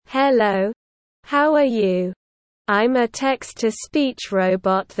Hello. How are you? I'm a text-to-speech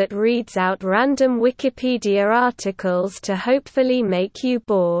robot that reads out random Wikipedia articles to hopefully make you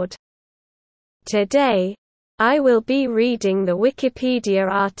bored. Today, I will be reading the Wikipedia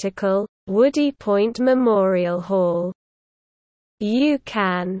article, Woody Point Memorial Hall. You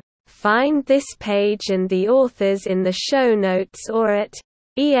can find this page and the authors in the show notes or at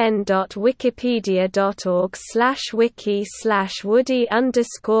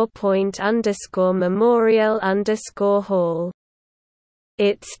en.wikipedia.org/wiki/woody_point_memorial_hall.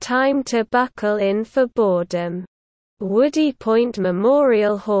 It's time to buckle in for boredom. Woody Point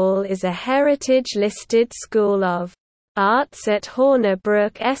Memorial Hall is a heritage-listed school of arts at Horner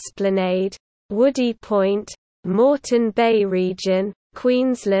Brook Esplanade, Woody Point, Moreton Bay Region,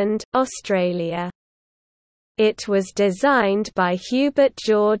 Queensland, Australia. It was designed by Hubert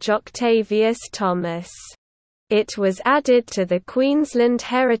George Octavius Thomas. It was added to the Queensland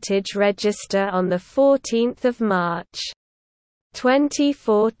Heritage Register on 14 March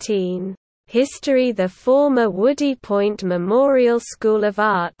 2014. History: the former Woody Point Memorial School of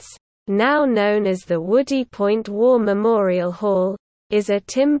Arts, now known as the Woody Point War Memorial Hall, is a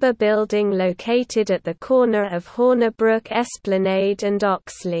timber building located at the corner of Horner Brook Esplanade and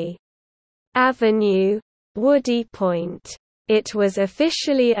Oxley Avenue, Woody Point. It was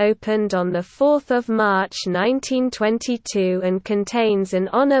officially opened on 4 March 1922 and contains an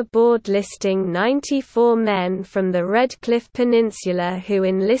honor board listing 94 men from the Redcliffe Peninsula who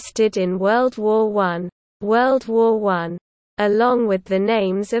enlisted in World War I, along with the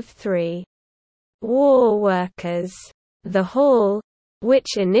names of 3 war workers. The hall,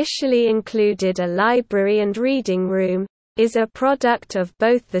 which initially included a library and reading room, is a product of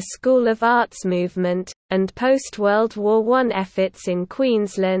both the School of Arts movement, and post-World War I efforts in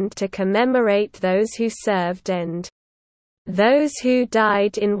Queensland to commemorate those who served and those who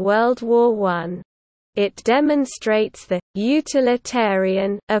died in World War I. It demonstrates the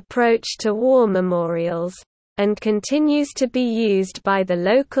utilitarian approach to war memorials, and continues to be used by the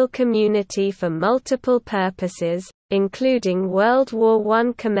local community for multiple purposes, including World War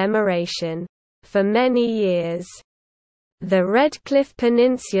I commemoration, for many years. The Redcliffe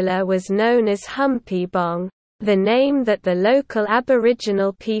Peninsula was known as Humpy Bong, the name that the local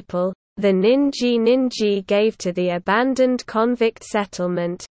Aboriginal people, the Ninji gave to the abandoned convict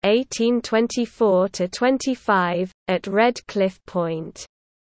settlement, 1824–25, at Redcliffe Point.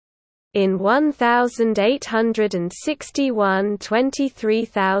 In 1,861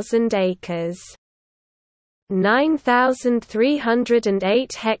 23,000 acres.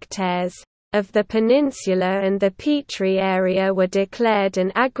 9,308 hectares of the peninsula and the Petrie area were declared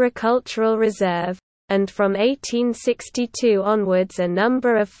an agricultural reserve, and from 1862 onwards a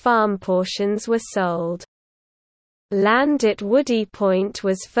number of farm portions were sold. Land at Woody Point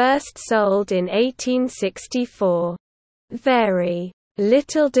was first sold in 1864. Very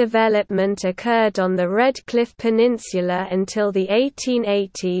little development occurred on the Redcliffe Peninsula until the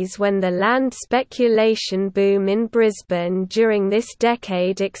 1880s, when the land speculation boom in Brisbane during this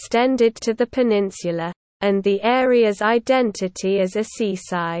decade extended to the peninsula, and the area's identity as a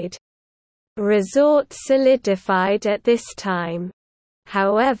seaside resort solidified at this time.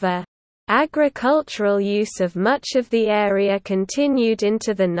 However, agricultural use of much of the area continued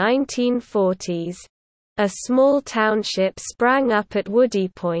into the 1940s. A small township sprang up at Woody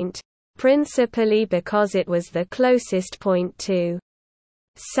Point, principally because it was the closest point to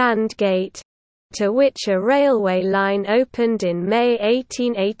Sandgate, to which a railway line opened in May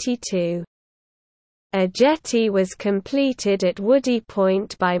 1882. A jetty was completed at Woody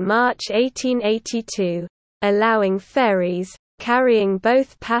Point by March 1882, allowing ferries, carrying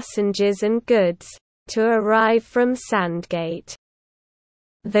both passengers and goods, to arrive from Sandgate.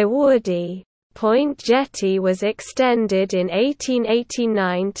 The Woody Point jetty was extended in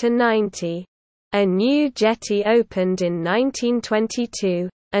 1889–90. A new jetty opened in 1922,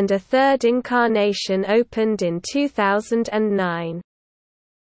 and a third incarnation opened in 2009.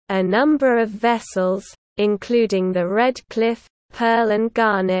 A number of vessels, including the Redcliffe, Pearl and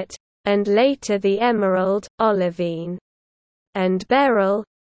Garnet, and later the Emerald, Olivine, and Beryl,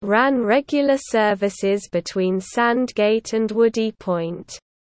 ran regular services between Sandgate and Woody Point.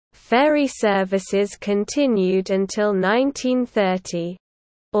 Ferry services continued until 1930.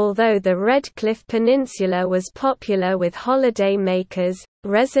 Although the Redcliffe Peninsula was popular with holiday makers,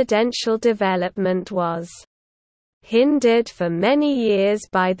 residential development was hindered for many years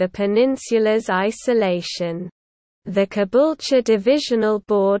by the peninsula's isolation. The Caboolture Divisional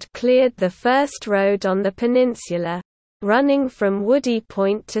Board cleared the first road on the peninsula, running from Woody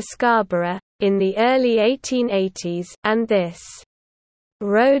Point to Scarborough, in the early 1880s, and this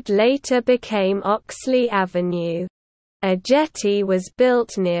road later became Oxley Avenue. A jetty was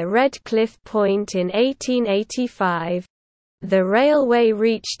built near Redcliffe Point in 1885. The railway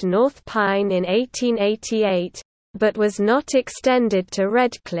reached North Pine in 1888, but was not extended to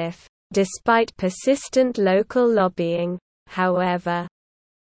Redcliffe, despite persistent local lobbying, however.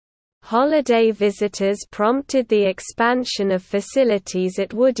 Holiday visitors prompted the expansion of facilities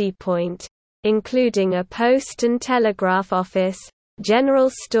at Woody Point, including a post and telegraph office, general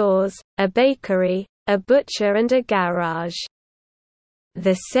stores, a bakery, a butcher and a garage.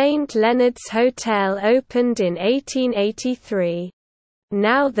 The St. Leonard's Hotel opened in 1883.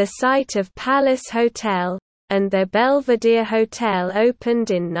 Now the site of Palace Hotel, and the Belvedere Hotel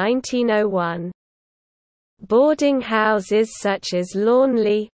opened in 1901. Boarding houses such as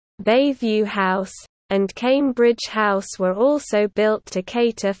Lawnley, Bayview House, and Cambridge House were also built to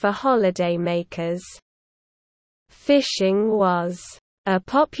cater for holidaymakers. Fishing was a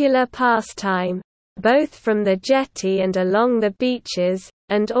popular pastime, both from the jetty and along the beaches,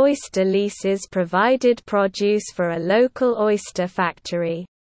 and oyster leases provided produce for a local oyster factory.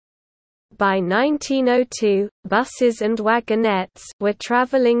 By 1902, buses and wagonettes were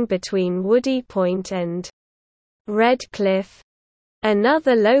travelling between Woody Point and Redcliffe.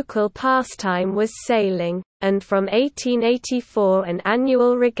 Another local pastime was sailing, and from 1884 an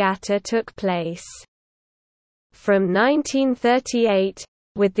annual regatta took place. From 1938,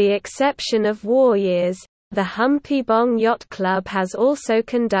 with the exception of war years, the Humpy Bong Yacht Club has also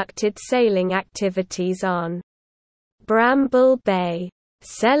conducted sailing activities on Bramble Bay.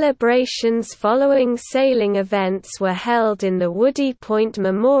 Celebrations following sailing events were held in the Woody Point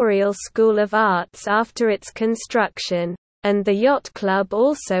Memorial School of Arts after its construction, and the Yacht Club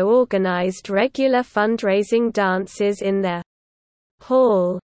also organized regular fundraising dances in the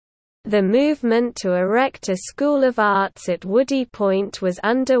hall. The movement to erect a School of Arts at Woody Point was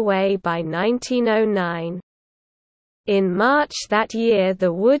underway by 1909. In March that year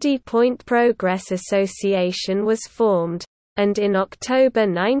the Woody Point Progress Association was formed, and in October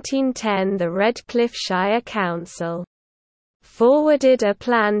 1910 the Redcliffe Shire Council forwarded a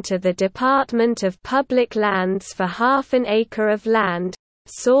plan to the Department of Public Lands for half an acre of land,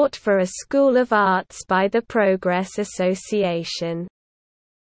 sought for a School of Arts by the Progress Association.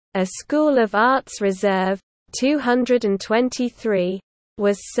 A School of Arts reserve, 223,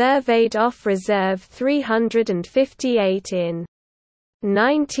 was surveyed off Reserve 358 in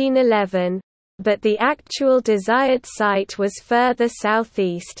 1911, but the actual desired site was further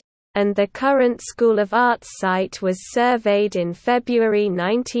southeast, and the current School of Arts site was surveyed in February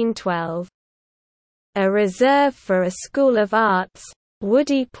 1912. A reserve for a School of Arts,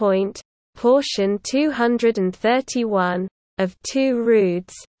 Woody Point, portion 231, of 2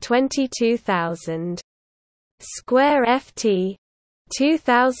 roods, 22,000 square ft,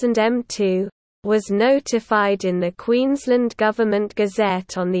 2000 m2, was notified in the Queensland Government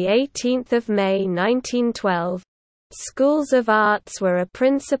Gazette on 18 May 1912. Schools of arts were a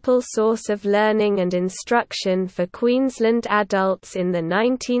principal source of learning and instruction for Queensland adults in the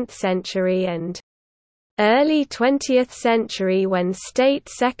 19th century and early 20th century when state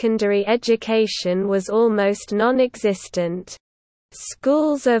secondary education was almost non-existent.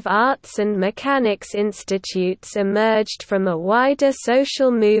 Schools of arts and mechanics institutes emerged from a wider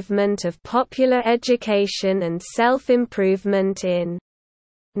social movement of popular education and self-improvement in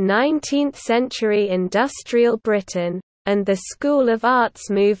 19th-century industrial Britain, and the School of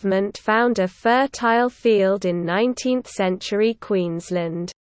Arts movement found a fertile field in 19th-century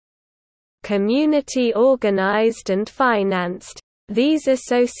Queensland. Community organised and financed, these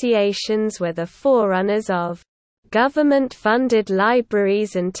associations were the forerunners of government-funded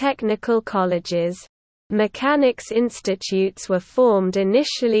libraries and technical colleges. Mechanics institutes were formed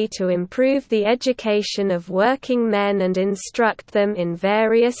initially to improve the education of working men and instruct them in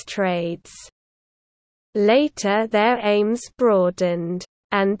various trades. Later their aims broadened,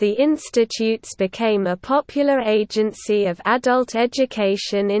 and the institutes became a popular agency of adult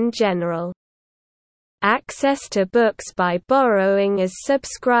education in general. Access to books by borrowing as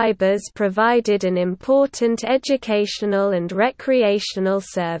subscribers provided an important educational and recreational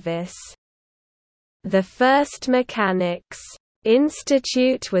service. The first Mechanics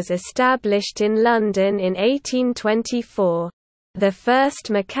Institute was established in London in 1824. The first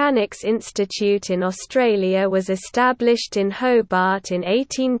Mechanics Institute in Australia was established in Hobart in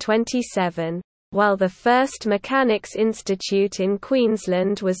 1827, while the first Mechanics Institute in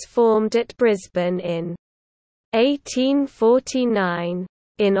Queensland was formed at Brisbane in 1849.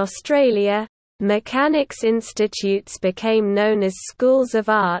 In Australia, mechanics institutes became known as schools of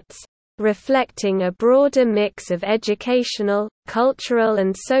arts, reflecting a broader mix of educational, cultural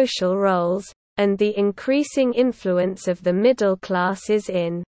and social roles, and the increasing influence of the middle classes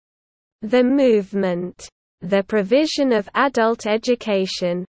in the movement. The provision of adult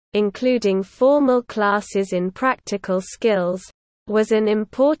education, including formal classes in practical skills, was an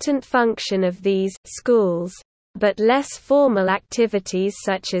important function of these schools, but less formal activities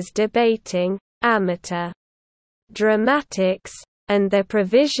such as debating, amateur dramatics, and the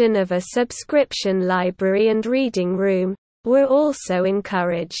provision of a subscription library and reading room, were also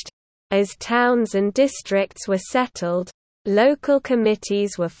encouraged. As towns and districts were settled, local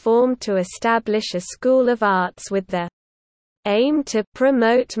committees were formed to establish a school of arts with the aim to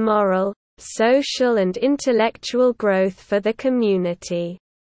promote moral, social and intellectual growth for the community.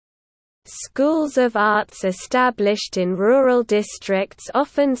 Schools of arts established in rural districts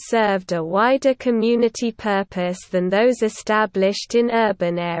often served a wider community purpose than those established in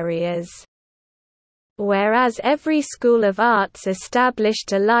urban areas. Whereas every school of arts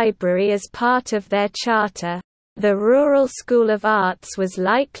established a library as part of their charter, the rural school of arts was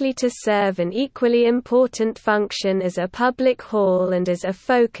likely to serve an equally important function as a public hall and as a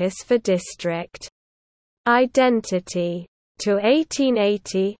focus for district identity. To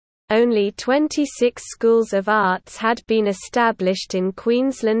 1880, only 26 schools of arts had been established in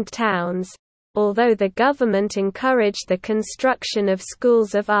Queensland towns, although the government encouraged the construction of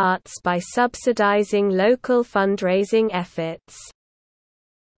schools of arts by subsidising local fundraising efforts.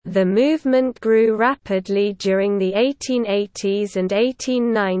 The movement grew rapidly during the 1880s and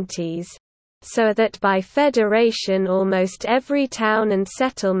 1890s, so that by federation almost every town and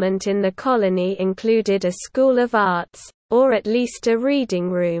settlement in the colony included a school of arts, or at least a reading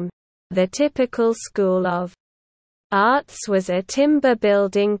room. The typical school of arts was a timber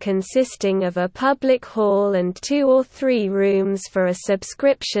building consisting of a public hall and 2 or 3 rooms for a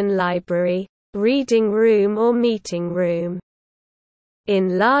subscription library, reading room or meeting room.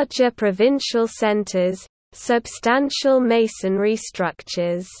 In larger provincial centres, substantial masonry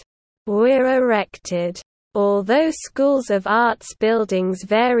structures were erected. Although schools of arts buildings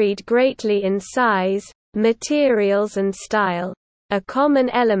varied greatly in size, materials and style, a common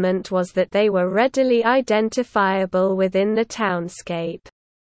element was that they were readily identifiable within the townscape.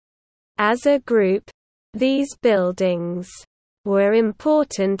 As a group, these buildings were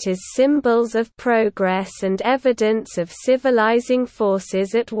important as symbols of progress and evidence of civilizing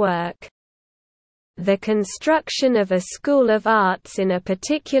forces at work. The construction of a school of arts in a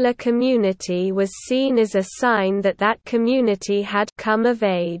particular community was seen as a sign that that community had come of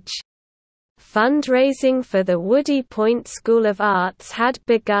age. Fundraising for the Woody Point School of Arts had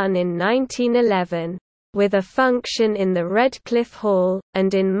begun in 1911, with a function in the Redcliffe Hall,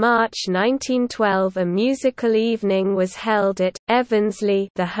 and in March 1912 a musical evening was held at Evansley,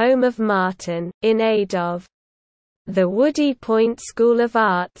 the home of Martin, in aid of the Woody Point School of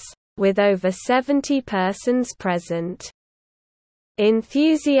Arts, with over 70 persons present.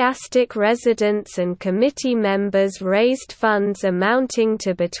 Enthusiastic residents and committee members raised funds amounting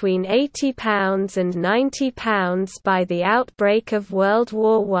to between £80 and £90 by the outbreak of World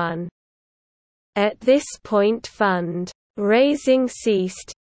War I. At this point fund-raising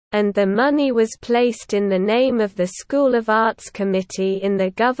ceased, and the money was placed in the name of the School of Arts Committee in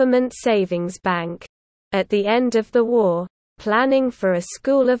the Government Savings Bank. At the end of the war, planning for a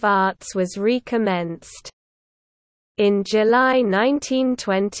School of Arts was recommenced. In July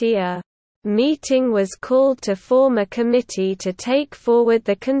 1920 a meeting was called to form a committee to take forward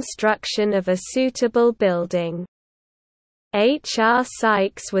the construction of a suitable building. H. R.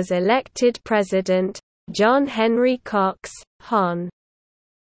 Sykes was elected president, John Henry Cox, Hon.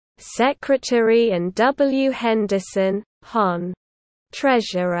 Secretary and W. Henderson, Hon.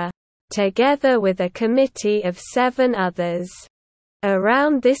 Treasurer, together with a committee of 7 others.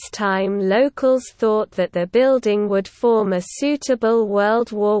 Around this time locals thought that the building would form a suitable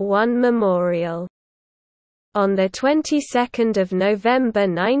World War I memorial. On the 22nd of November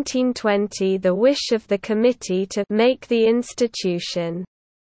 1920 the wish of the committee to make the institution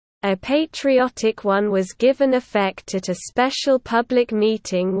a patriotic one was given effect at a special public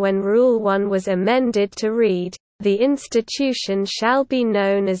meeting when Rule 1 was amended to read, "The institution shall be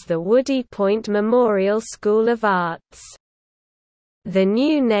known as the Woody Point Memorial School of Arts." The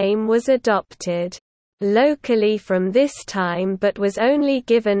new name was adopted locally from this time but was only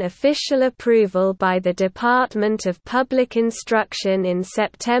given official approval by the Department of Public Instruction in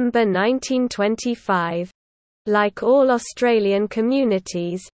September 1925. Like all Australian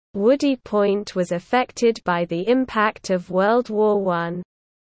communities, Woody Point was affected by the impact of World War I.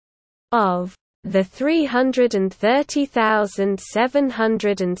 Of The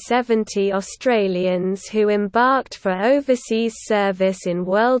 330,770 Australians who embarked for overseas service in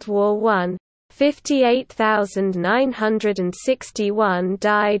World War I, 58,961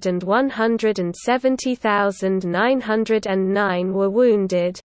 died and 170,909 were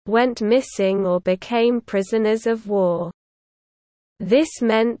wounded, went missing or became prisoners of war. This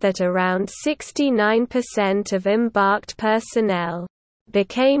meant that around 69% of embarked personnel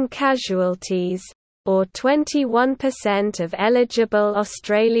became casualties, or 21% of eligible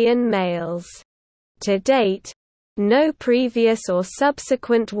Australian males. To date, no previous or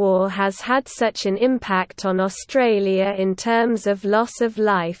subsequent war has had such an impact on Australia in terms of loss of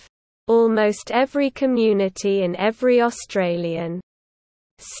life. Almost every community in every Australian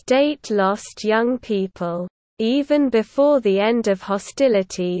state lost young people. Even before the end of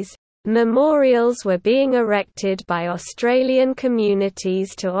hostilities, memorials were being erected by Australian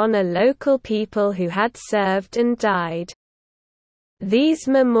communities to honour local people who had served and died. These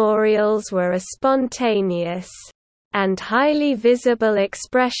memorials were a spontaneous and highly visible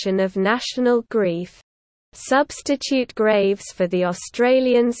expression of national grief. Substitute graves for the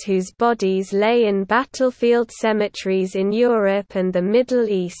Australians whose bodies lay in battlefield cemeteries in Europe and the Middle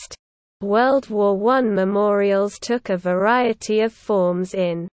East. World War I memorials took a variety of forms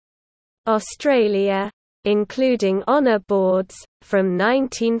in Australia, including honour boards, from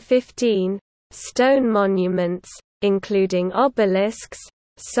 1915, stone monuments, including obelisks,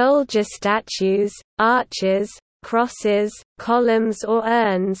 soldier statues, arches, crosses, columns or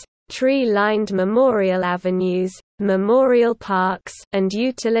urns, tree-lined memorial avenues, memorial parks, and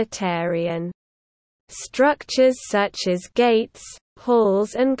utilitarian structures such as gates,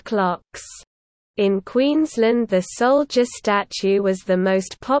 halls and clocks. In Queensland, the soldier statue was the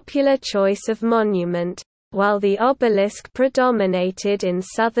most popular choice of monument, while the obelisk predominated in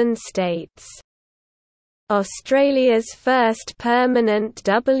southern states. Australia's first permanent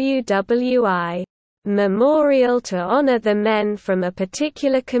WWI memorial to honour the men from a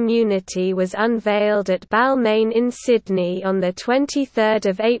particular community was unveiled at Balmain in Sydney on 23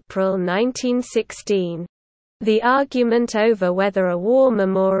 April 1916. The argument over whether a war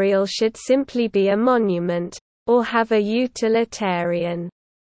memorial should simply be a monument, or have a utilitarian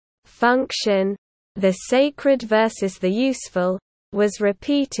function, the sacred versus the useful, was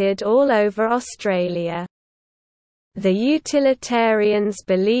repeated all over Australia. The utilitarians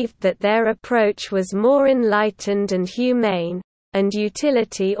believed that their approach was more enlightened and humane, and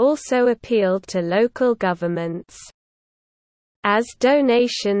utility also appealed to local governments, as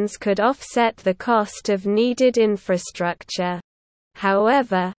donations could offset the cost of needed infrastructure.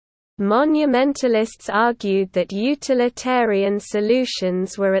 However, monumentalists argued that utilitarian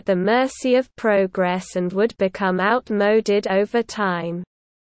solutions were at the mercy of progress and would become outmoded over time.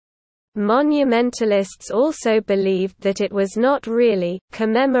 Monumentalists also believed that it was not really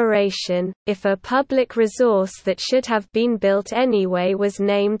commemoration if a public resource that should have been built anyway was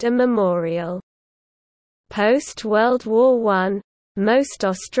named a memorial. Post-World War I, most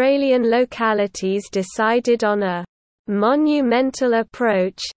Australian localities decided on a monumental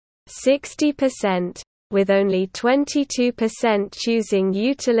approach, 60%, with only 22% choosing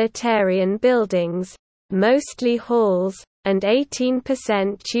utilitarian buildings, mostly halls, and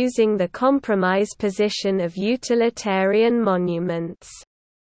 18% choosing the compromise position of utilitarian monuments.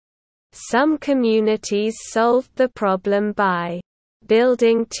 Some communities solved the problem by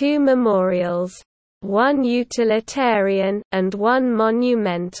building two memorials, one utilitarian, and one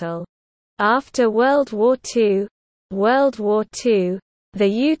monumental. After World War II, the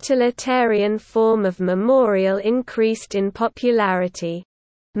utilitarian form of memorial increased in popularity.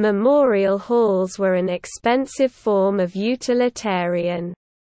 Memorial halls were an expensive form of utilitarian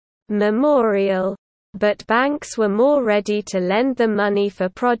memorial, but banks were more ready to lend the money for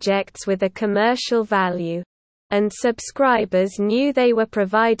projects with a commercial value, and subscribers knew they were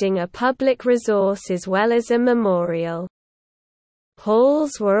providing a public resource as well as a memorial.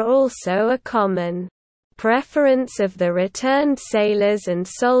 Halls were also a common preference of the Returned Sailors and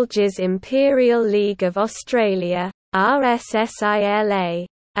Soldiers Imperial League of Australia, RSSILA,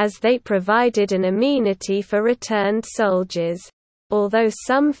 as they provided an amenity for returned soldiers, although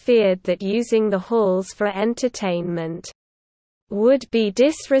some feared that using the halls for entertainment would be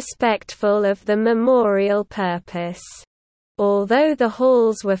disrespectful of the memorial purpose. Although the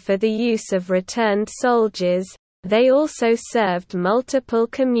halls were for the use of returned soldiers, they also served multiple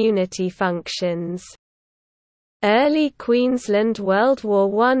community functions. Early Queensland World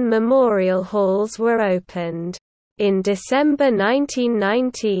War I memorial halls were opened. In December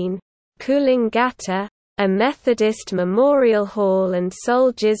 1919, Coolangatta, a Methodist memorial hall and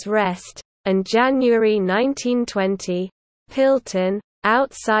Soldiers' Rest, and January 1920, Pilton,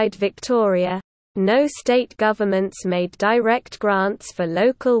 outside Victoria. No state governments made direct grants for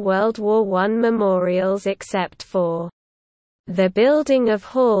local World War I memorials except for the building of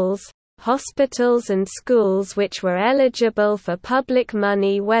halls, hospitals and schools which were eligible for public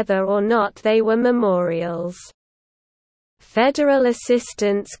money whether or not they were memorials. Federal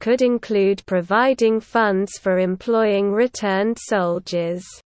assistance could include providing funds for employing returned soldiers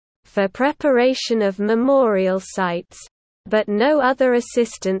for preparation of memorial sites, but no other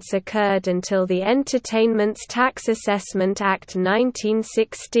assistance occurred until the Entertainments Tax Assessment Act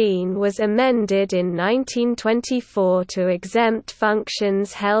 1916 was amended in 1924 to exempt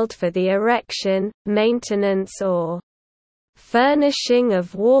functions held for the erection, maintenance or furnishing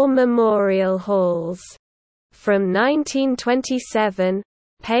of war memorial halls. From 1927,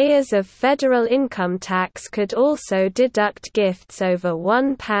 payers of federal income tax could also deduct gifts over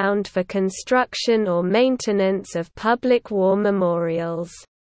 £1 for construction or maintenance of public war memorials.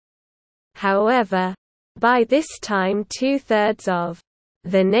 However, by this time 2/3 of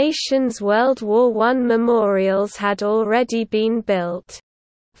the nation's World War I memorials had already been built.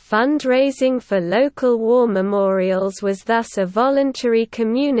 Fundraising for local war memorials was thus a voluntary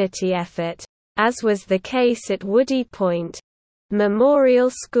community effort, as was the case at Woody Point. Memorial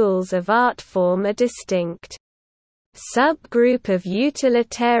schools of art form a distinct subgroup of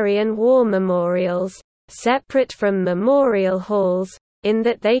utilitarian war memorials, separate from memorial halls, in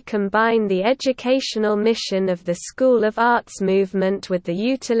that they combine the educational mission of the School of Arts movement with the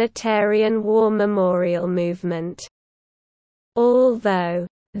utilitarian war memorial movement. Although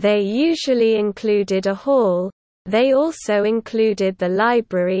they usually included a hall, they also included the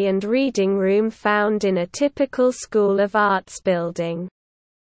library and reading room found in a typical School of Arts building.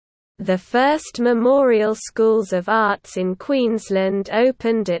 The first memorial schools of arts in Queensland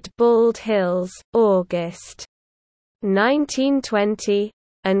opened at Bald Hills, August 1920,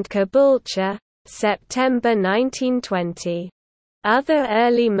 and Caboolture, September 1920. Other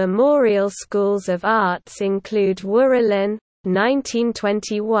early memorial schools of arts include Woorolin,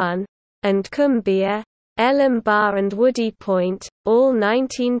 1921, and Cumbia, Ellenbar and Woody Point, all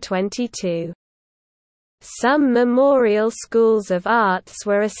 1922. Some memorial schools of arts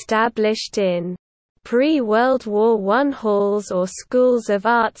were established in pre-World War I halls or schools of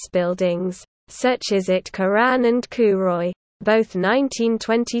arts buildings, such as at Curran and Cooroy, both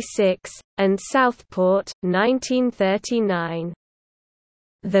 1926, and Southport, 1939.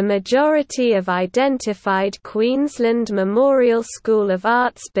 The majority of identified Queensland Memorial School of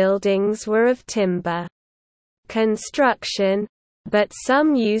Arts buildings were of timber construction, but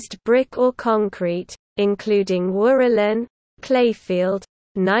some used brick or concrete, including Woorolin, Clayfield,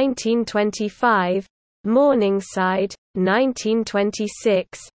 1925, Morningside,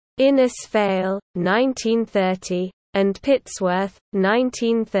 1926, Innisfail, 1930, and Pittsworth,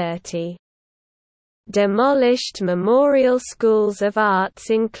 1930. Demolished memorial schools of arts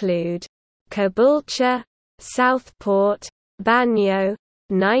include Caboolture, Southport, Banyo,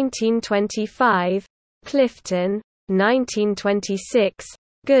 1925, Clifton, 1926,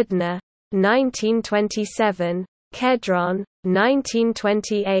 Goodna, 1927, Kedron,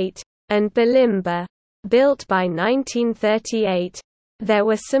 1928, and Bulimba, built by 1938. There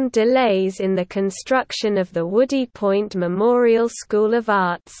were some delays in the construction of the Woody Point Memorial School of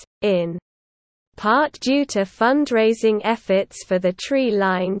Arts, in part due to fundraising efforts for the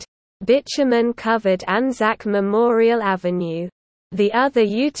tree-lined, bitumen-covered Anzac Memorial Avenue. The other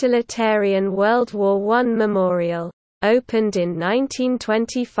utilitarian World War I memorial, opened in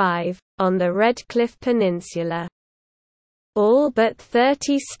 1925, on the Redcliffe Peninsula. All but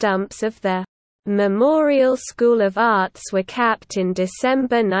 30 stumps of the Memorial School of Arts were capped in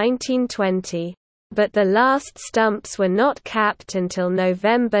December 1920, but the last stumps were not capped until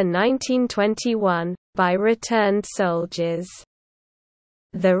November 1921, by returned soldiers.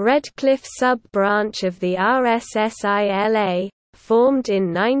 The Redcliffe sub-branch of the RSSILA, formed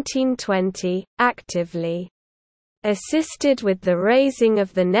in 1920, actively assisted with the raising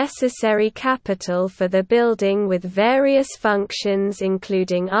of the necessary capital for the building with various functions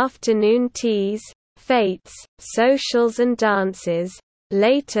including afternoon teas, fetes, socials and dances.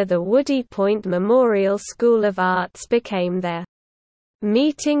 Later the Woody Point Memorial School of Arts became the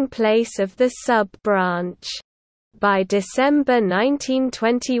meeting place of the sub-branch. By December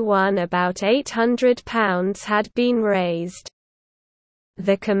 1921 about £800 had been raised.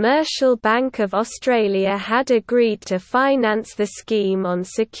 The Commercial Bank of Australia had agreed to finance the scheme on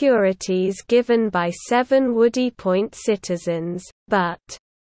securities given by 7 Woody Point citizens, but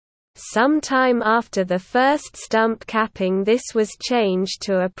Sometime after the first stump capping, this was changed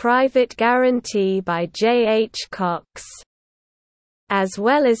to a private guarantee by J. H. Cox. As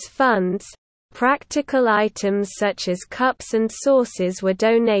well as funds, practical items such as cups and saucers were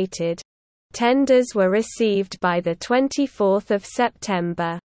donated. Tenders were received by 24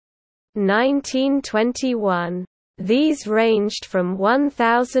 September 1921. These ranged from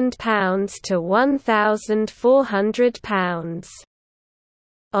 £1,000 to £1,400.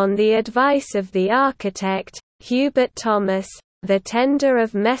 On the advice of the architect, Hubert Thomas, the tender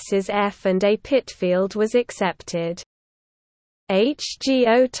of Messrs. F. and A. Pitfield was accepted. H. G.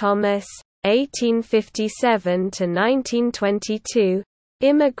 O. Thomas, 1857–1922,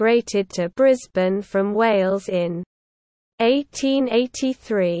 immigrated to Brisbane from Wales in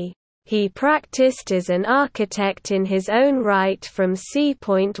 1883. He practiced as an architect in his own right from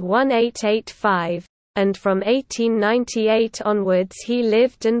c.1885, and from 1898 onwards he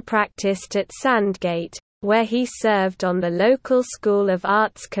lived and practiced at Sandgate, where he served on the local School of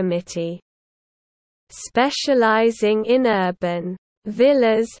Arts committee. Specialising in urban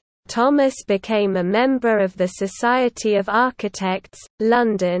villas, Thomas became a member of the Society of Architects,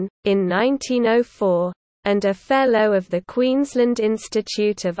 London, in 1904, and a Fellow of the Queensland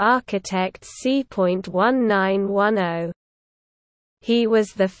Institute of Architects c.1910. He was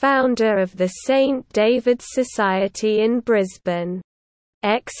the founder of the St. David's Society in Brisbane,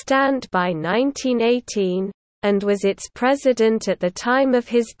 extant by 1918, and was its president at the time of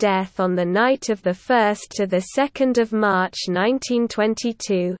his death on the night of 1 to 2 March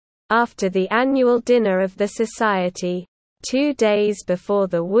 1922, after the annual dinner of the Society, 2 days before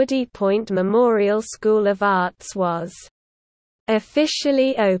the Woody Point Memorial School of Arts was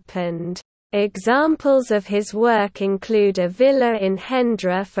officially opened. Examples of his work include a villa in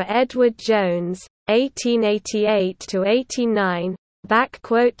Hendra for Edward Jones, 1888–89,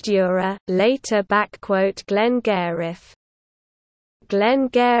 Dura, later Glengarriff.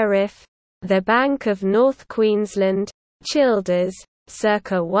 Glengarriff, the Bank of North Queensland, Childers,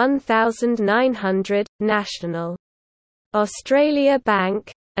 circa 1900, National Australia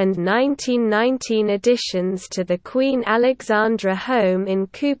Bank, and 1919 additions to the Queen Alexandra Home in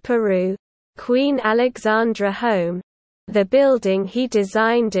Coorparoo, Queen Alexandra Home. The building he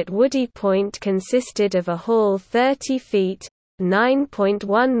designed at Woody Point consisted of a hall 30 feet,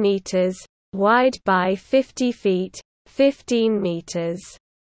 9.1 meters, wide by 50 feet, 15 meters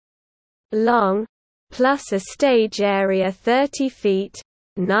long, plus a stage area 30 feet,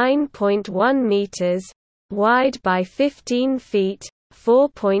 9.1 meters, wide by 15 feet,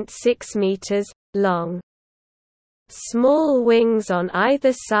 4.6 meters, long. Small wings on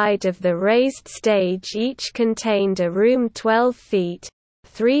either side of the raised stage each contained a room 12 feet,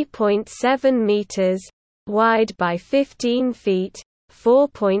 3.7 meters, wide by 15 feet,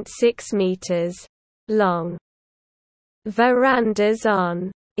 4.6 meters, long. Verandas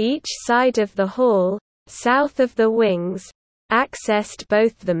on each side of the hall, south of the wings, accessed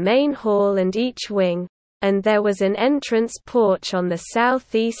both the main hall and each wing, and there was an entrance porch on the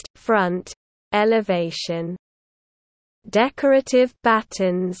southeast front elevation. Decorative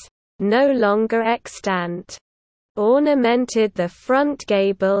battens, no longer extant, ornamented the front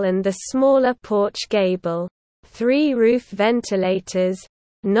gable and the smaller porch gable. 3 roof ventilators,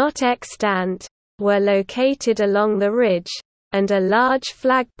 not extant, were located along the ridge, and a large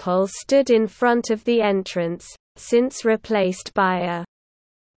flagpole stood in front of the entrance, since replaced by a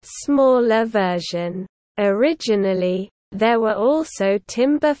smaller version. Originally, there were also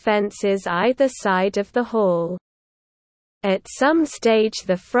timber fences either side of the hall. At some stage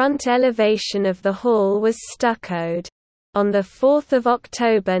the front elevation of the hall was stuccoed. On 4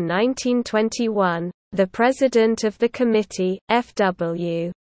 October 1921, the President of the Committee,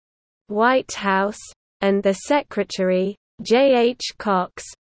 F.W. Whitehouse, and the Secretary, J. H. Cox,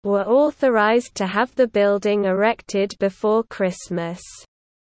 were authorized to have the building erected before Christmas.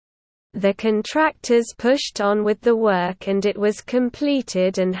 The contractors pushed on with the work and it was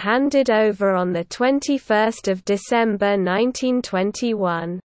completed and handed over on 21 December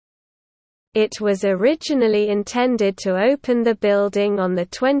 1921. It was originally intended to open the building on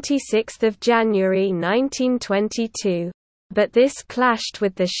 26 January 1922, but this clashed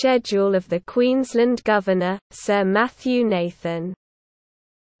with the schedule of the Queensland Governor, Sir Matthew Nathan.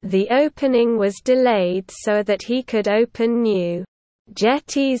 The opening was delayed so that he could open new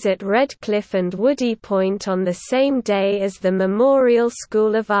jetties at Redcliffe and Woody Point on the same day as the Memorial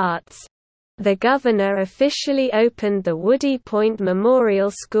School of Arts. The Governor officially opened the Woody Point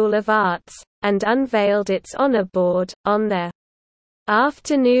Memorial School of Arts, and unveiled its honour board, on the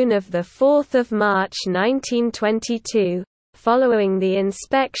afternoon of 4 March 1922, following the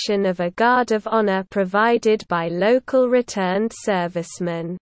inspection of a guard of honor provided by local returned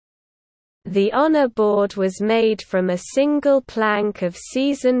servicemen. The honor board was made from a single plank of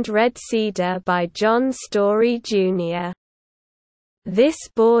seasoned red cedar by John Story, Jr. This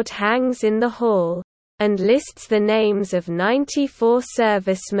board hangs in the hall, and lists the names of 94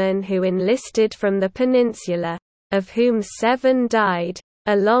 servicemen who enlisted from the peninsula, of whom 7 died,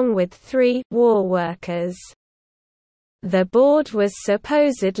 along with 3 war workers. The board was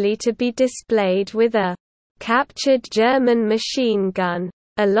supposedly to be displayed with a captured German machine gun,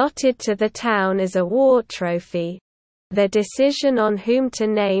 allotted to the town as a war trophy. The decision on whom to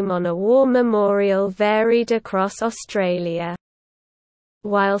name on a war memorial varied across Australia.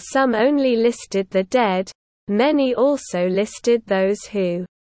 While some only listed the dead, many also listed those who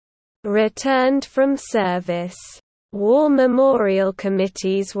returned from service. War memorial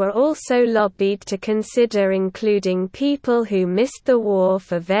committees were also lobbied to consider including people who missed the war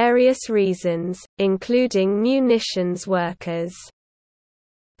for various reasons, including munitions workers.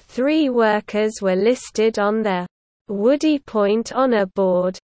 3 workers were listed on the Woody Point Honor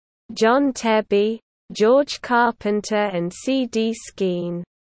Board: John Tebby, George Carpenter and C.D. Skene.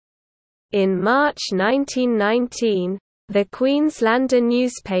 In March 1919, the Queenslander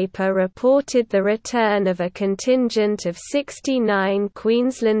newspaper reported the return of a contingent of 69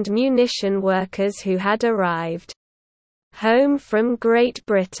 Queensland munition workers who had arrived home from Great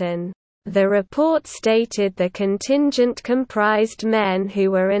Britain. The report stated the contingent comprised men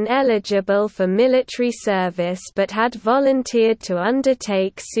who were ineligible for military service but had volunteered to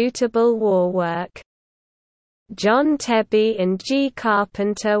undertake suitable war work. John Tebby and G.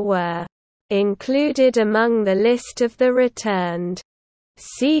 Carpenter were included among the list of the returned.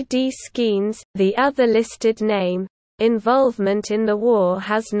 C.D. Skene's, the other listed name, involvement in the war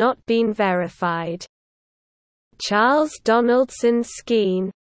has not been verified. Charles Donaldson Skene,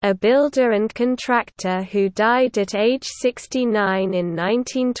 a builder and contractor who died at age 69 in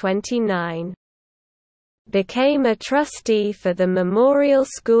 1929, became a trustee for the Memorial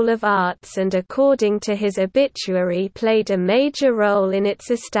School of Arts and according to his obituary played a major role in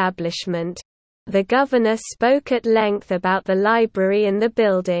its establishment. The governor spoke at length about the library in the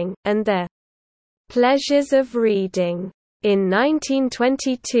building, and the pleasures of reading. In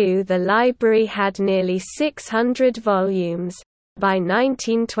 1922 the library had nearly 600 volumes. By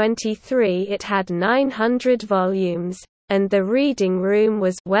 1923 it had 900 volumes, and the reading room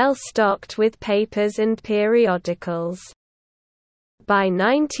was well stocked with papers and periodicals. By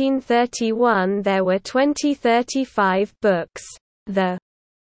 1931 there were 35 books. The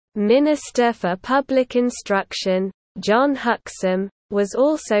Minister for Public Instruction, John Huxham, was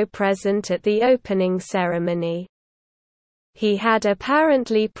also present at the opening ceremony. He had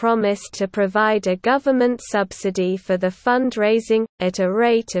apparently promised to provide a government subsidy for the fundraising, at a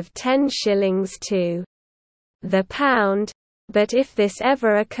rate of 10 shillings to the pound, but if this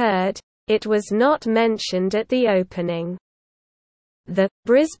ever occurred, it was not mentioned at the opening. The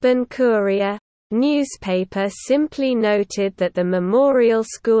Brisbane Courier newspaper simply noted that the Memorial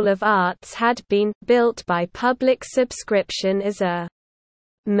School of Arts had been built by public subscription as a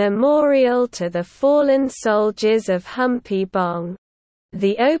memorial to the fallen soldiers of Humpy Bong.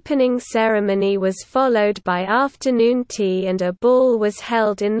 The opening ceremony was followed by afternoon tea and a ball was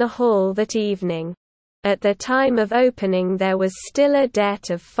held in the hall that evening. At the time of opening there was still a debt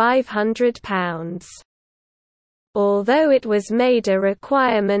of £500. Although it was made a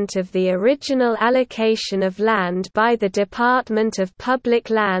requirement of the original allocation of land by the Department of Public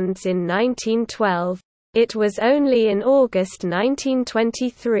Lands in 1912, it was only in August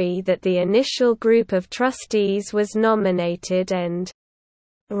 1923 that the initial group of trustees was nominated and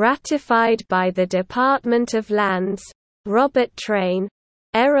ratified by the Department of Lands: Robert Train,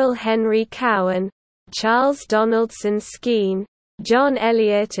 Errol Henry Cowan, Charles Donaldson Skene, John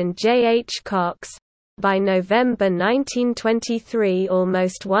Elliott and J. H. Cox. By November 1923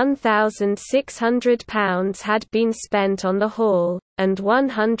 almost £1,600 had been spent on the hall, and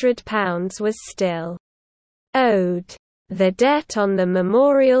 £100 was still owed. The debt on the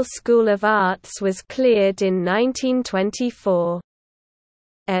Memorial School of Arts was cleared in 1924.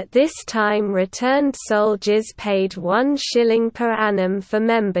 At this time returned soldiers paid 1 shilling per annum for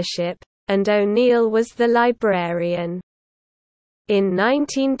membership, and O'Neill was the librarian. In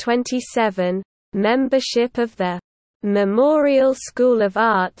 1927, membership of the Memorial School of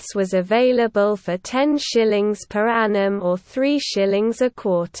Arts was available for 10 shillings per annum or 3 shillings a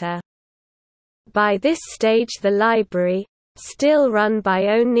quarter. By this stage the library, still run by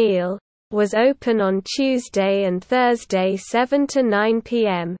O'Neill, was open on Tuesday and Thursday 7 to 9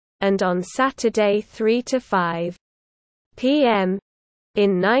 p.m., and on Saturday 3 to 5 p.m.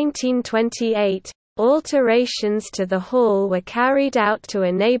 In 1928, alterations to the hall were carried out to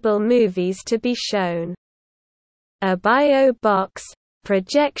enable movies to be shown. A bio box,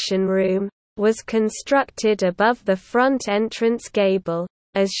 projection room, was constructed above the front entrance gable,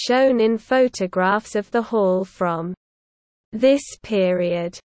 as shown in photographs of the hall from this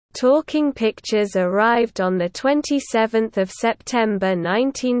period. Talking pictures arrived on 27 September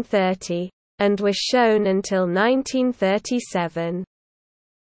 1930, and were shown until 1937.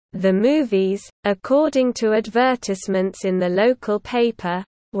 The movies, according to advertisements in the local paper,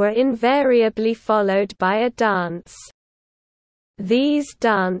 were invariably followed by a dance. These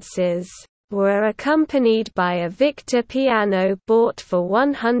dances were accompanied by a Victor piano bought for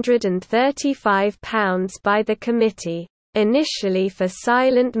 £135 by the committee, initially for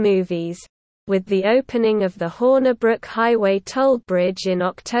silent movies, with the opening of the Hornabrook Highway toll bridge in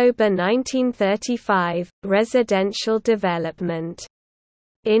October 1935. Residential development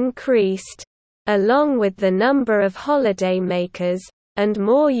increased, along with the number of holidaymakers, and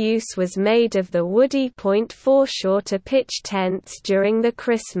more use was made of the Woody Point foreshore to pitch tents during the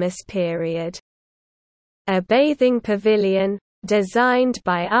Christmas period. A bathing pavilion, designed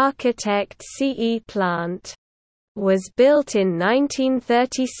by architect C. E. Plant, was built in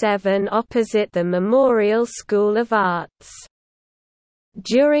 1937 opposite the Memorial School of Arts.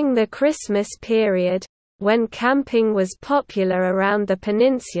 During the Christmas period, when camping was popular around the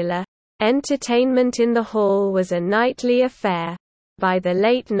peninsula, entertainment in the hall was a nightly affair. By the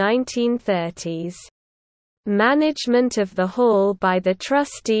late 1930s, management of the hall by the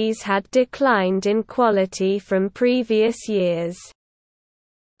trustees had declined in quality from previous years.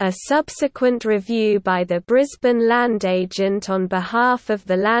 A subsequent review by the Brisbane land agent on behalf of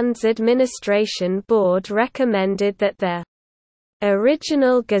the Lands Administration Board recommended that the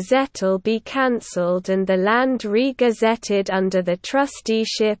original gazettal be cancelled and the land re-gazetted under the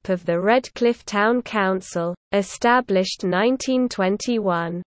trusteeship of the Redcliffe Town Council, established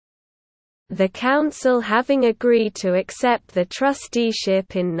 1921. The council having agreed to accept the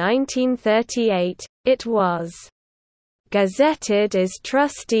trusteeship in 1938, it was gazetted as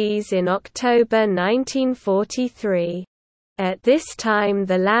trustees in October 1943. At this time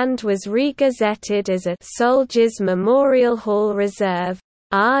the land was re-gazetted as a Soldiers Memorial Hall Reserve,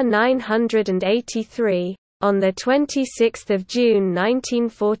 R 983, on 26 June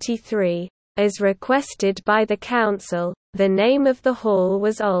 1943. As requested by the council, the name of the hall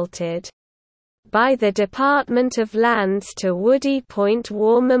was altered by the Department of Lands to Woody Point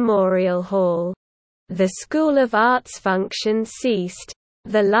War Memorial Hall. The School of Arts function ceased.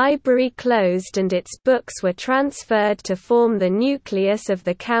 The library closed and its books were transferred to form the nucleus of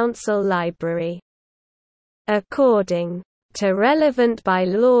the council library. According to relevant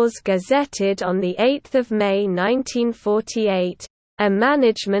by-laws gazetted on 8 May 1948, a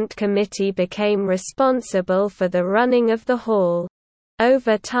management committee became responsible for the running of the hall.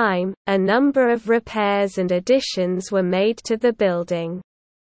 Over time, a number of repairs and additions were made to the building.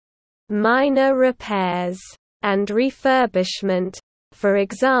 Minor repairs and refurbishment, for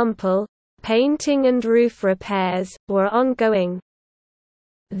example, painting and roof repairs, were ongoing.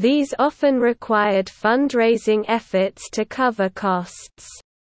 These often required fundraising efforts to cover costs.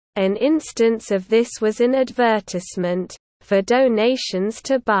 An instance of this was an advertisement for donations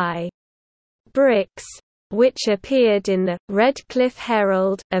to buy bricks, which appeared in the Redcliffe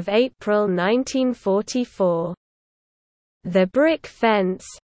Herald of April 1944. The brick fence,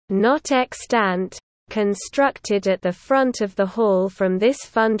 not extant, constructed at the front of the hall from this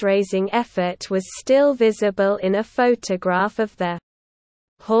fundraising effort was still visible in a photograph of the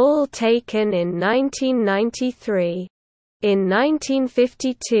hall taken in 1993. In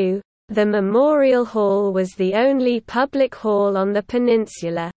 1952, the Memorial Hall was the only public hall on the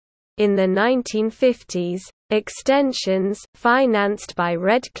peninsula. In the 1950s, extensions, financed by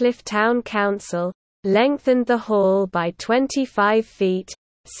Redcliffe Town Council, lengthened the hall by 25 feet,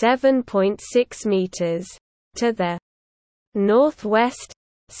 7.6 meters, to the northwest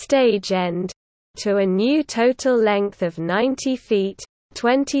stage end, to a new total length of 90 feet,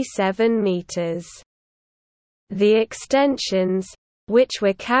 27 meters. The extensions, which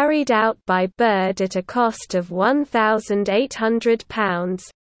were carried out by Bird at a cost of £1,800,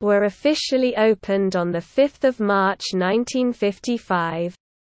 were officially opened on 5 March 1955.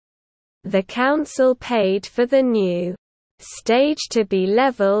 The council paid for the new stage to be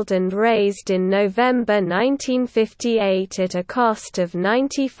levelled and raised in November 1958 at a cost of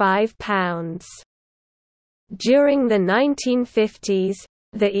 £95. During the 1950s,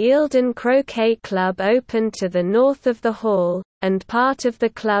 the Eildon Croquet Club opened to the north of the hall, and part of the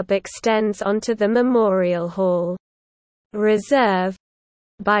club extends onto the Memorial Hall. Reserve.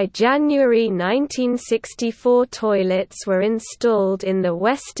 By January 1964, toilets were installed in the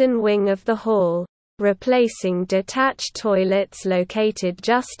western wing of the hall, replacing detached toilets located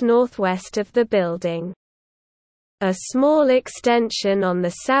just northwest of the building. A small extension on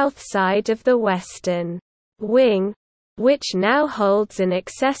the south side of the western wing, which now holds an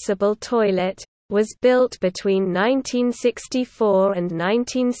accessible toilet, was built between 1964 and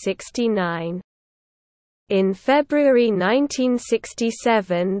 1969. In February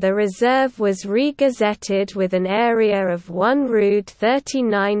 1967, the reserve was re-gazetted with an area of 1 rood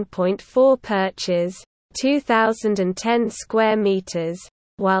 39.4 perches, 2,010 square meters,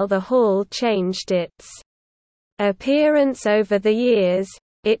 while the hall changed its appearance over the years.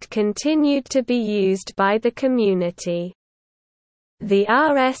 It continued to be used by the community. The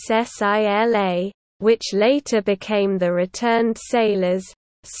RSSILA, which later became the Returned Sailors,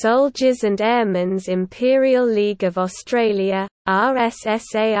 Soldiers and Airmen's Imperial League of Australia,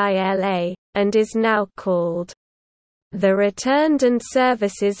 RSSAILA, and is now called the Returned and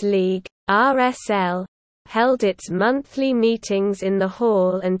Services League, RSL, held its monthly meetings in the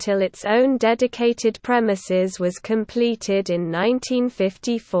hall until its own dedicated premises was completed in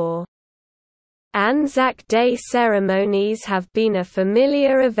 1954. Anzac Day ceremonies have been a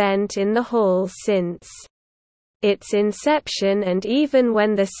familiar event in the hall since its inception, and even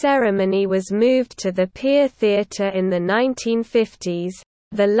when the ceremony was moved to the Pier Theatre in the 1950s,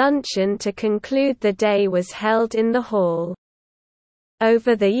 the luncheon to conclude the day was held in the hall.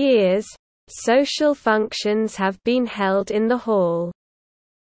 Over the years, social functions have been held in the hall.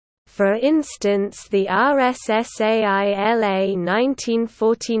 For instance, the RSSAILA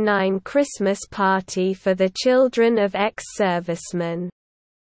 1949 Christmas party for the children of ex-servicemen.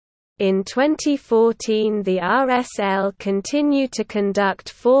 In 2014, the RSL continued to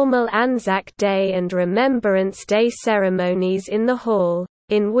conduct formal Anzac Day and Remembrance Day ceremonies in the hall,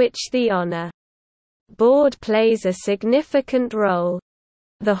 in which the Honor Board plays a significant role.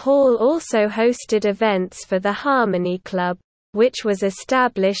 The hall also hosted events for the Harmony Club, which was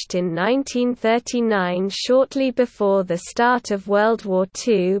established in 1939 shortly before the start of World War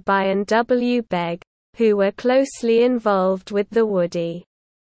II by N. W. Begg, who were closely involved with the Woody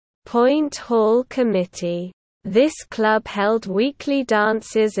Point Hall Committee. This club held weekly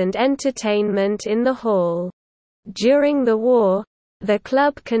dances and entertainment in the hall. During the war, the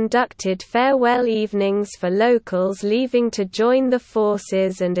club conducted farewell evenings for locals leaving to join the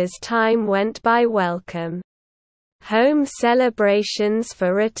forces, and as time went by, welcome home celebrations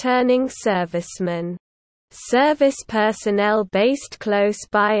for returning servicemen. Service personnel based close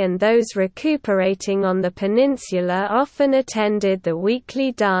by and those recuperating on the peninsula often attended the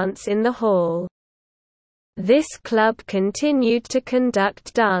weekly dance in the hall. This club continued to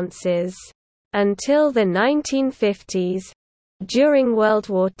conduct dances until the 1950s. During World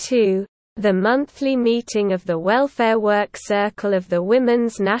War II, the monthly meeting of the Welfare Work Circle of the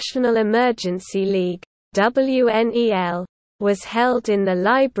Women's National Emergency League, WNEL, was held in the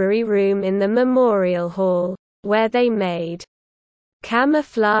library room in the Memorial Hall, where they made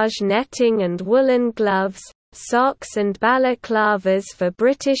camouflage netting and woolen gloves, socks and balaclavas for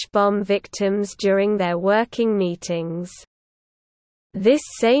British bomb victims during their working meetings. This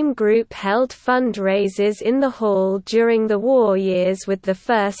same group held fundraisers in the hall during the war years, with the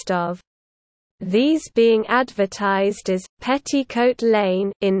first of these being advertised as Petticoat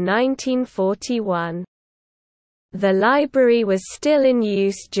Lane in 1941. The library was still in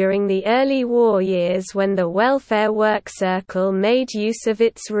use during the early war years when the Welfare Work Circle made use of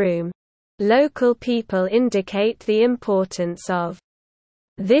its room. Local people indicate the importance of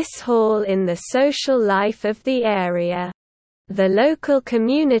this hall in the social life of the area. The local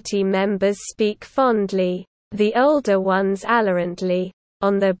community members speak fondly, the older ones alluringly,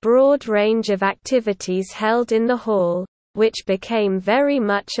 on the broad range of activities held in the hall, which became very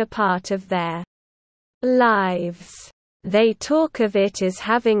much a part of their lives. They talk of it as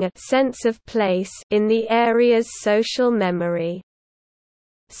having a sense of place in the area's social memory.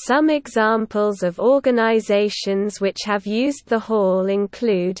 Some examples of organizations which have used the hall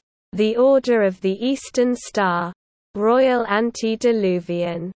include the Order of the Eastern Star, Royal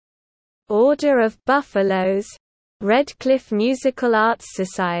Antediluvian Order of Buffaloes, Redcliffe Musical Arts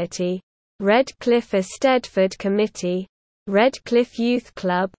Society, Redcliffe Eisteddfod Committee, Redcliffe Youth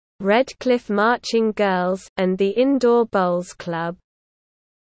Club, Redcliffe Marching Girls, and the Indoor Bowls Club.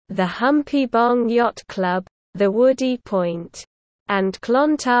 The Humpy Bong Yacht Club, the Woody Point and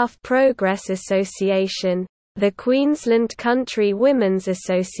Clontarf Progress Association, the Queensland Country Women's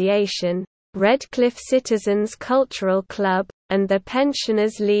Association, Redcliffe Citizens Cultural Club, and the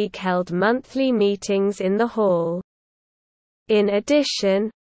Pensioners League held monthly meetings in the hall. In addition,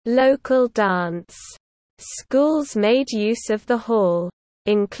 local dance schools made use of the hall,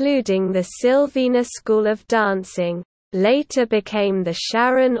 including the Sylvina School of Dancing, later became the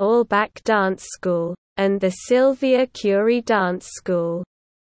Sharon Allback Dance School, and the Sylvia Curie Dance School.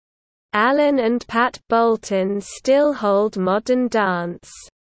 Alan and Pat Bolton still hold modern dance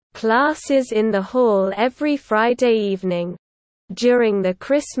classes in the hall every Friday evening. During the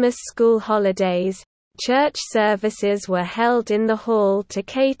Christmas school holidays, church services were held in the hall to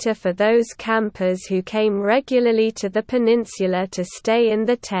cater for those campers who came regularly to the peninsula to stay in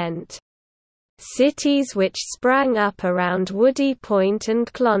the tent. Cities which sprang up around Woody Point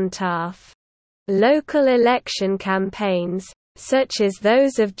and Clontarf. Local election campaigns, such as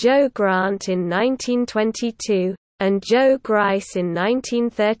those of Joe Grant in 1922, and Joe Grice in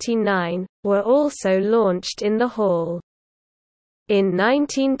 1939, were also launched in the hall. In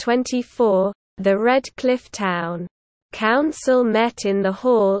 1924, the Redcliffe Town Council met in the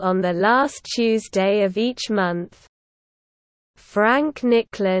hall on the last Tuesday of each month. Frank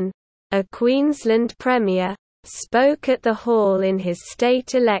Nicklin, a Queensland Premier, spoke at the hall in his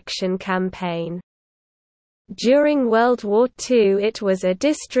state election campaign. During World War II it was a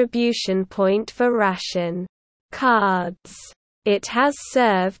distribution point for ration cards. It has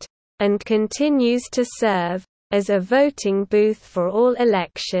served, and continues to serve, as a voting booth for all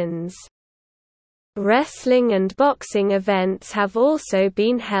elections. Wrestling and boxing events have also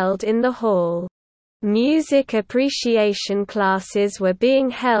been held in the hall. Music appreciation classes were being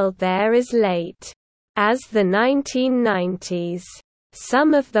held there as late as the 1990s.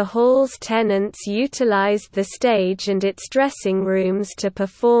 Some of the hall's tenants utilized the stage and its dressing rooms to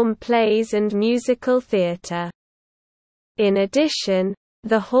perform plays and musical theater. In addition,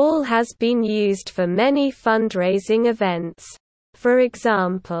 the hall has been used for many fundraising events. For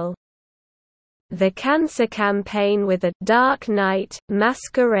example, the cancer campaign with a Dark Night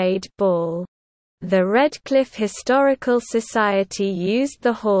masquerade ball. The Redcliffe Historical Society used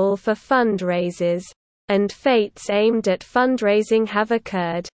the hall for fundraisers, and fetes aimed at fundraising have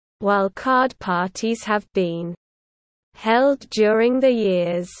occurred, while card parties have been held during the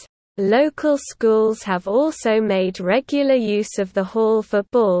years. Local schools have also made regular use of the hall for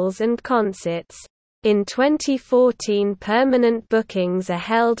balls and concerts. In 2014, permanent bookings are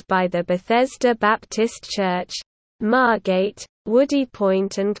held by the Bethesda Baptist Church, Margate, Woody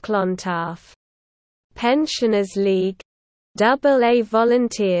Point and Clontarf. Pensioners League, AA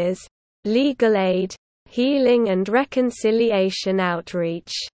Volunteers, Legal Aid, Healing and Reconciliation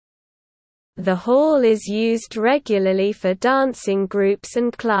Outreach. The hall is used regularly for dancing groups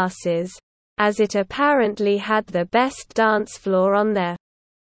and classes, as it apparently had the best dance floor on the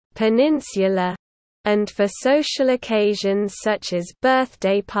peninsula, and for social occasions such as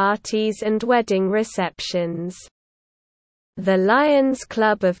birthday parties and wedding receptions. The Lions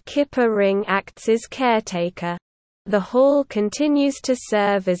Club of Kipper Ring acts as caretaker. The hall continues to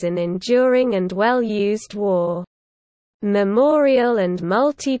serve as an enduring and well-used war memorial and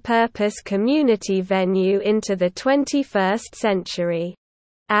multi-purpose community venue into the 21st century.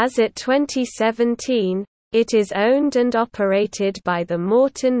 As at 2017, it is owned and operated by the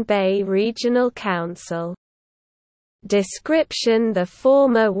Moreton Bay Regional Council. Description: the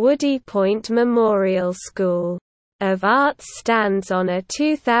former Woody Point Memorial School of Arts stands on a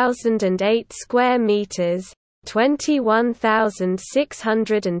 2,008 square meters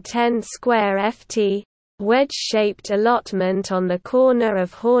 (21,610 square ft) wedge-shaped allotment on the corner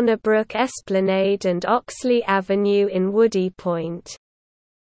of Hornabrook Esplanade and Oxley Avenue in Woody Point.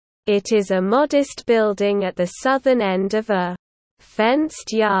 It is a modest building at the southern end of a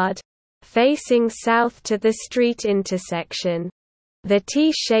fenced yard, facing south to the street intersection. The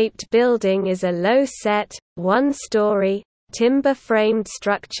T-shaped building is a low-set, one-story, timber-framed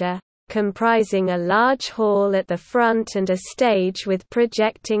structure, comprising a large hall at the front and a stage with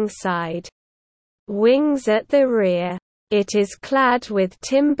projecting side wings at the rear. It is clad with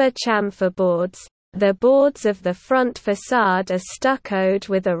timber chamfer boards. The boards of the front facade are stuccoed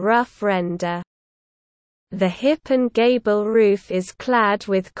with a rough render. The hip and gable roof is clad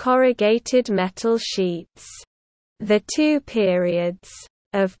with corrugated metal sheets. The two periods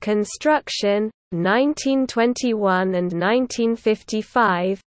of construction, 1921 and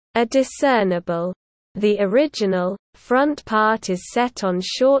 1955, are discernible. The original, front part is set on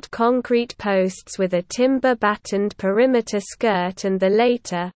short concrete posts with a timber-battened perimeter skirt, and the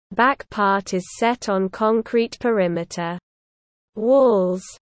later, back part is set on concrete perimeter walls.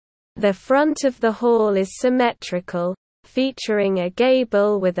 The front of the hall is symmetrical, featuring a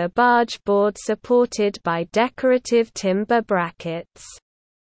gable with a barge board supported by decorative timber brackets.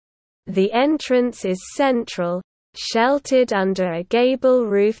 The entrance is central, sheltered under a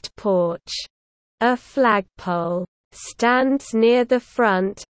gable-roofed porch. A flagpole stands near the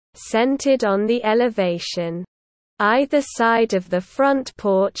front, centered on the elevation. Either side of the front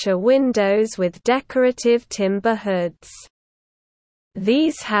porch are windows with decorative timber hoods.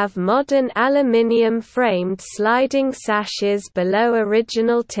 These have modern aluminium-framed sliding sashes below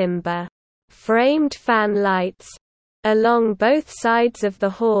original timber-framed fan lights. Along both sides of the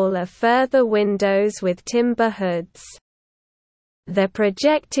hall are further windows with timber hoods. The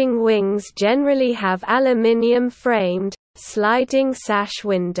projecting wings generally have aluminium-framed, sliding sash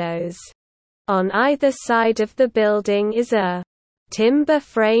windows. On either side of the building is a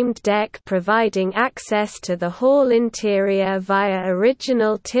timber-framed deck providing access to the hall interior via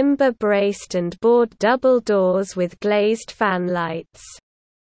original timber-braced and board double doors with glazed fan lights.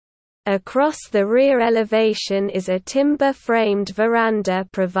 Across the rear elevation is a timber-framed veranda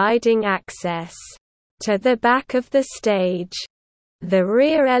providing access to the back of the stage. The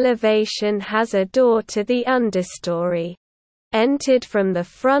rear elevation has a door to the understory. Entered from the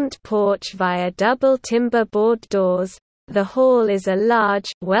front porch via double timber board doors, the hall is a large,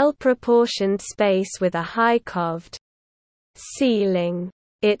 well-proportioned space with a high coved ceiling.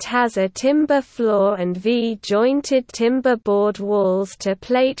 It has a timber floor and V-jointed timber board walls to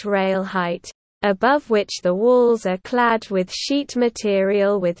plate rail height, above which the walls are clad with sheet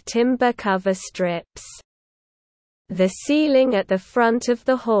material with timber cover strips. The ceiling at the front of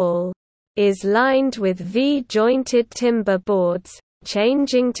the hall is lined with V-jointed timber boards,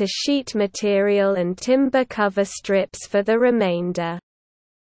 changing to sheet material and timber cover strips for the remainder.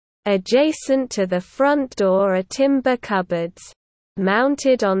 Adjacent to the front door are timber cupboards.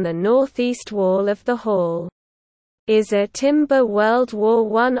 Mounted on the northeast wall of the hall is a timber World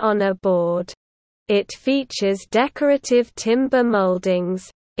War I honor board. It features decorative timber moldings,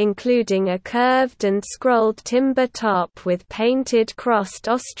 including a curved and scrolled timber top with painted crossed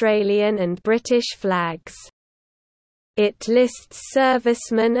Australian and British flags. It lists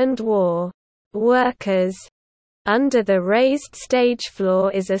servicemen and war workers. Under the raised stage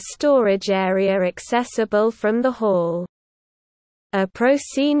floor is a storage area accessible from the hall. A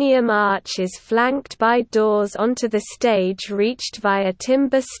proscenium arch is flanked by doors onto the stage reached via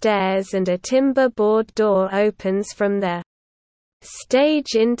timber stairs, and a timber board door opens from the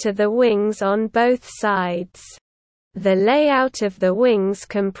stage into the wings on both sides. The layout of the wings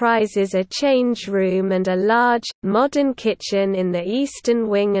comprises a change room and a large, modern kitchen in the eastern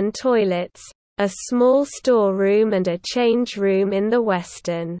wing and toilets, a small storeroom and a change room in the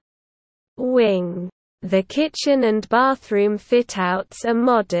western wing. The kitchen and bathroom fit-outs are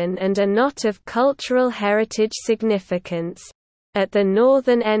modern and are not of cultural heritage significance. At the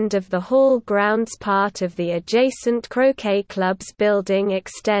northern end of the hall grounds, part of the adjacent Croquet Club's building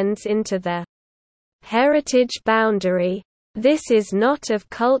extends into the heritage boundary. This is not of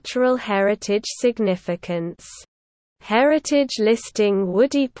cultural heritage significance. Heritage listing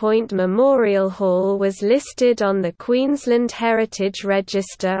Woody Point Memorial Hall was listed on the Queensland Heritage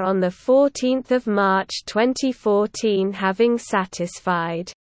Register on 14 March 2014, having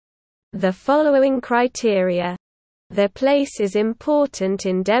satisfied the following criteria. The place is important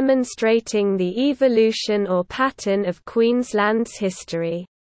in demonstrating the evolution or pattern of Queensland's history.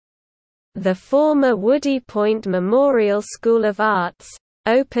 The former Woody Point Memorial School of Arts,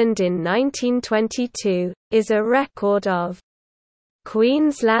 opened in 1922, is a record of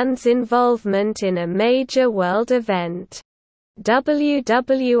Queensland's involvement in a major world event.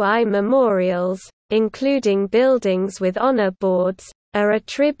 WWI memorials, including buildings with honour boards, are a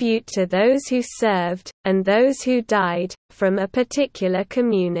tribute to those who served, and those who died, from a particular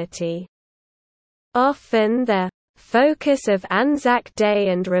community. Often the focus of Anzac Day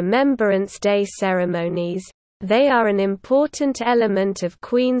and Remembrance Day ceremonies, they are an important element of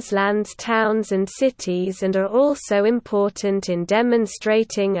Queensland's towns and cities and are also important in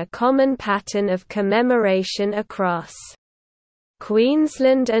demonstrating a common pattern of commemoration across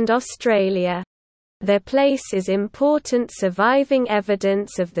Queensland and Australia. The place is important surviving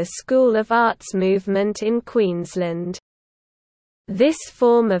evidence of the School of Arts movement in Queensland. This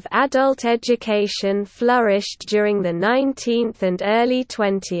form of adult education flourished during the 19th and early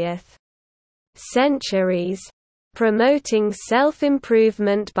 20th centuries, promoting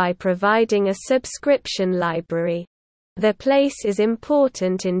self-improvement by providing a subscription library. The place is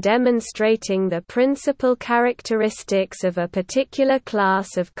important in demonstrating the principal characteristics of a particular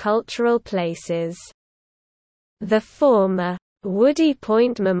class of cultural places. The former Woody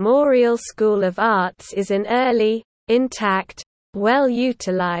Point Memorial School of Arts is an early, intact,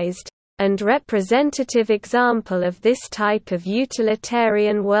 well-utilized, and representative example of this type of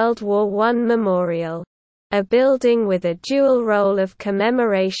utilitarian World War I memorial. a building with a dual role of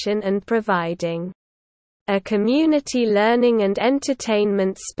commemoration and providing a community learning and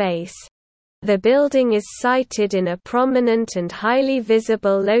entertainment space. The building is sited in a prominent and highly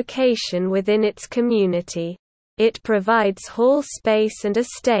visible location within its community. It provides hall space and a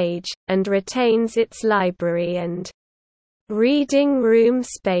stage, and retains its library and reading room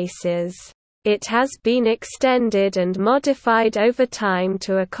spaces. It has been extended and modified over time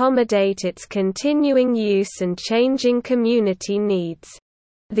to accommodate its continuing use and changing community needs.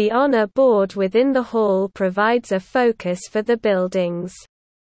 The honor board within the hall provides a focus for the building's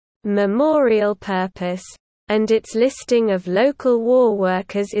memorial purpose, and its listing of local war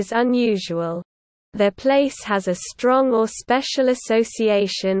workers is unusual. The place has a strong or special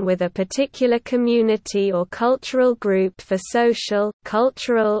association with a particular community or cultural group for social,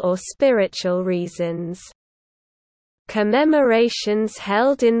 cultural or spiritual reasons. Commemorations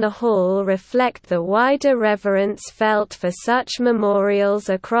held in the hall reflect the wider reverence felt for such memorials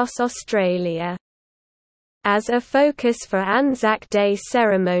across Australia. As a focus for Anzac Day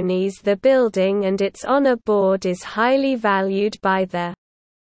ceremonies, the building and its honour board is highly valued by the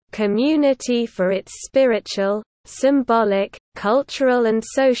community for its spiritual, symbolic, cultural and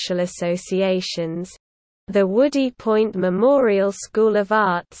social associations. The Woody Point Memorial School of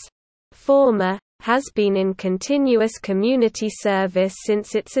Arts, former, has been in continuous community service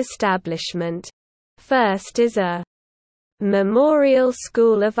since its establishment. First as a Memorial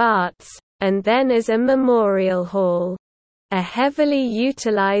School of Arts, and then as a memorial hall. A heavily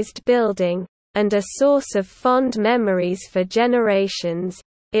utilized building, and a source of fond memories for generations,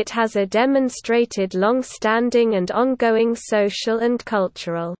 it has a demonstrated long-standing and ongoing social and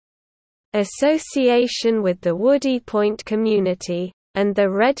cultural association with the Woody Point community, and the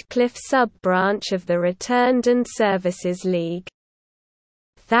Redcliffe sub-branch of the Returned and Services League.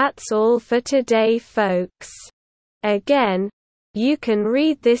 That's all for today, folks. Again, you can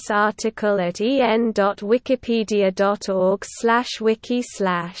read this article at en.wikipedia.org/wiki/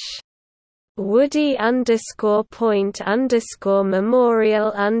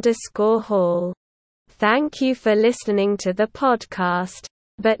 Woody_Point_Memorial_Hall. Thank you for listening to the podcast,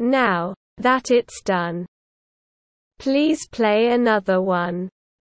 but now that it's done, please play another one.